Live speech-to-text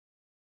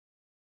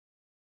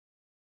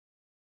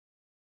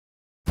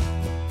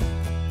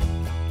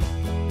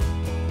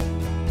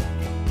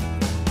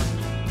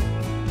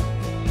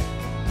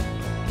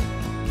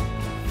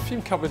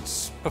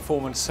cupboards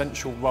perform an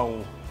essential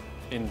role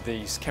in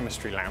these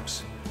chemistry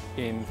labs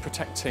in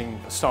protecting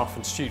staff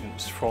and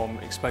students from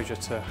exposure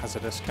to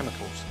hazardous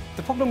chemicals.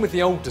 The problem with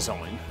the old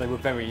design, they were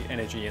very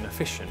energy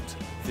inefficient.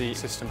 The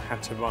system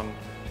had to run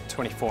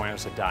 24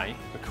 hours a day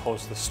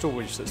because the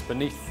storage that's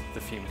beneath the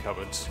fume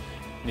cupboards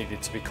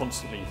needed to be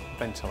constantly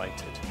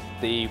ventilated.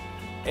 The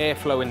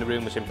airflow in the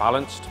room was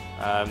imbalanced.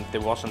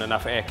 There wasn't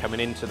enough air coming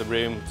into the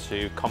room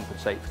to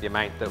compensate for the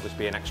amount that was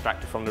being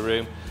extracted from the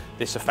room.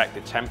 This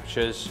affected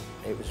temperatures.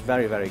 It was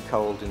very, very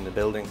cold in the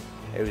building.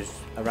 It was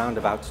around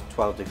about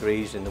 12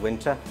 degrees in the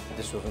winter.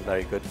 This wasn't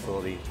very good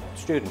for the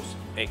students.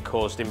 It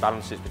caused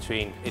imbalances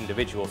between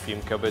individual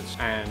fume cupboards.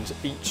 And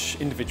each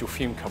individual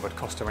fume cupboard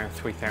cost around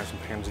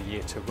 £3,000 a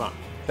year to run.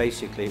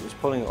 Basically, it was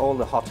pulling all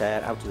the hot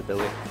air out of the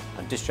building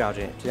and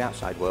discharging it to the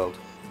outside world,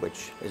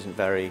 which isn't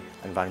very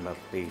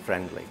environmentally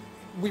friendly.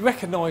 We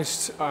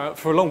recognised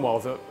for a long while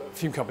that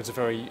fume cupboards are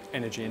very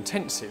energy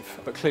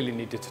intensive, but clearly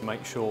needed to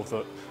make sure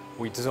that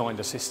we designed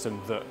a system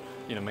that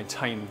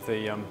maintained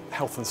the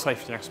health and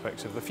safety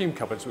aspects of the fume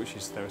cupboards, which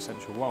is their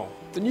essential role.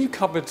 The new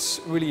cupboards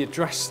really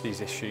address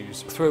these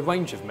issues through a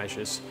range of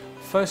measures.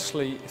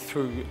 Firstly,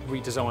 through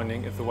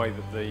redesigning of the way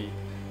that the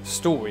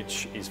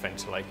storage is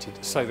ventilated,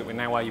 so that we're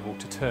now able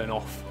to turn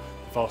off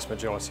the vast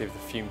majority of the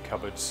fume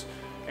cupboards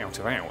out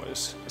of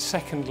hours.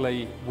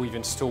 Secondly, we've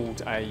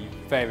installed a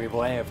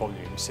variable air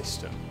volume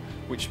system,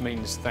 which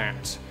means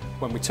that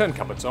when we turn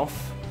cupboards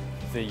off,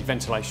 the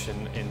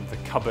ventilation in the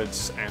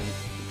cupboards and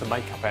the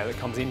makeup air that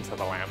comes into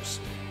the labs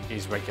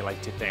is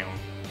regulated down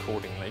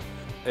accordingly.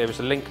 There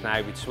is a link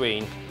now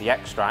between the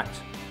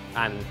extract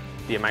and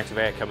the amount of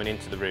air coming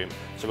into the room.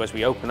 So as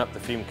we open up the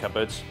fume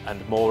cupboards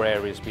and more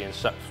air is being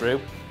sucked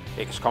through,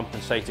 it's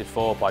compensated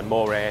for by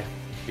more air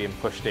being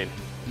pushed in.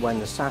 When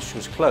the sash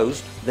was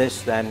closed,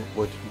 this then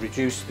would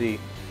reduce the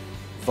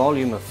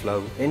volume of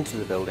flow into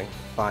the building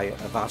by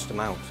a vast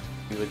amount.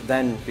 We would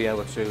then be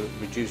able to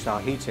reduce our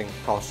heating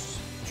costs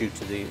due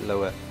to the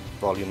lower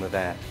volume of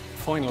air.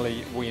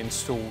 Finally, we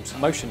installed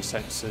motion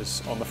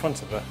sensors on the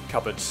front of the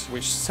cupboards,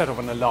 which set off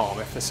an alarm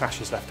if the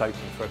sash is left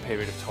open for a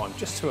period of time,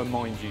 just to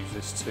remind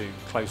users to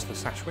close the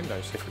sash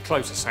windows. If we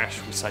close the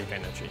sash, we save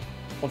energy.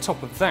 On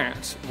top of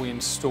that, we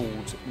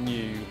installed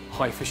new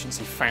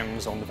high-efficiency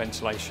fans on the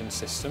ventilation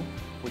system,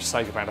 which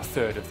save about a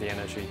third of the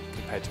energy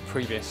compared to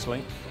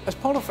previously. As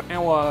part of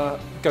our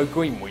Go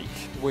Green Week,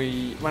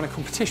 we ran a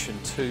competition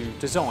to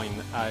design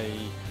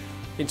an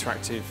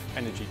interactive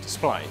energy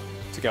display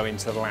to go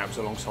into the labs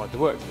alongside the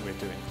work that we're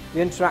doing. The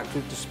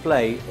interactive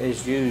display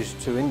is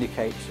used to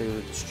indicate to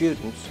the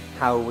students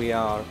how we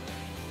are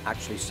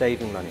actually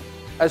saving money.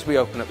 As we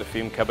open up the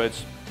fume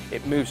cupboards,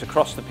 it moves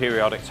across the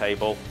periodic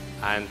table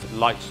and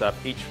lights up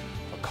each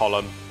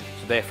column,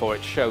 so therefore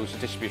it shows the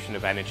distribution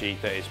of energy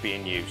that is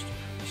being used.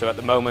 So at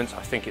the moment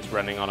I think it's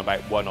running on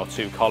about 1 or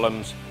 2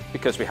 columns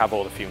because we have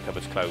all the fume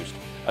cupboards closed.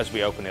 As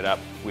we open it up,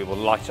 we will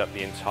light up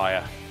the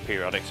entire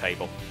periodic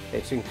table.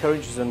 It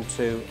encourages them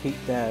to keep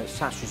their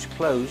sashes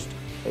closed.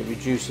 It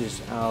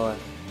reduces our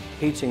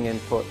heating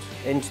input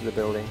into the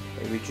building,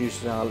 it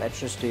reduces our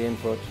electricity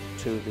input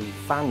to the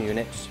fan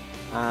units,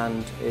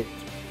 and it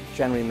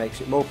generally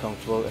makes it more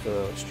comfortable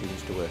for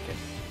students to work in.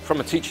 From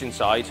a teaching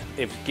side,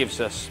 it gives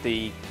us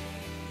the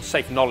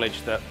safe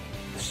knowledge that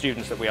the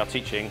students that we are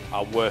teaching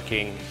are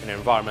working in an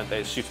environment that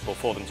is suitable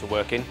for them to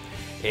work in.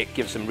 It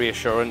gives them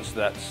reassurance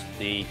that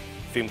the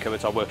fume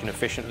cupboards are working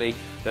efficiently,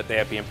 that they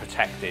are being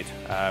protected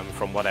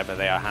from whatever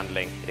they are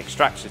handling. It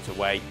extracts it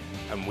away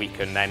and we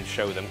can then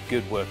show them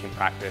good working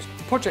practice.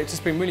 The project has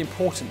been really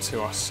important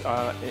to us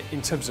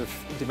in terms of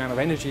the amount of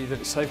energy that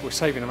it saves. We're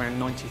saving around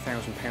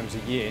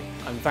 £90,000 a year,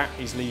 and that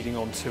is leading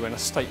on to a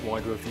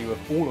statewide review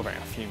of all of our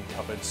fume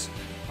cupboards,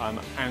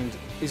 and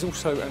is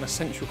also an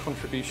essential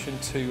contribution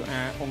to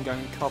our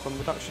ongoing carbon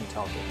reduction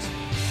targets.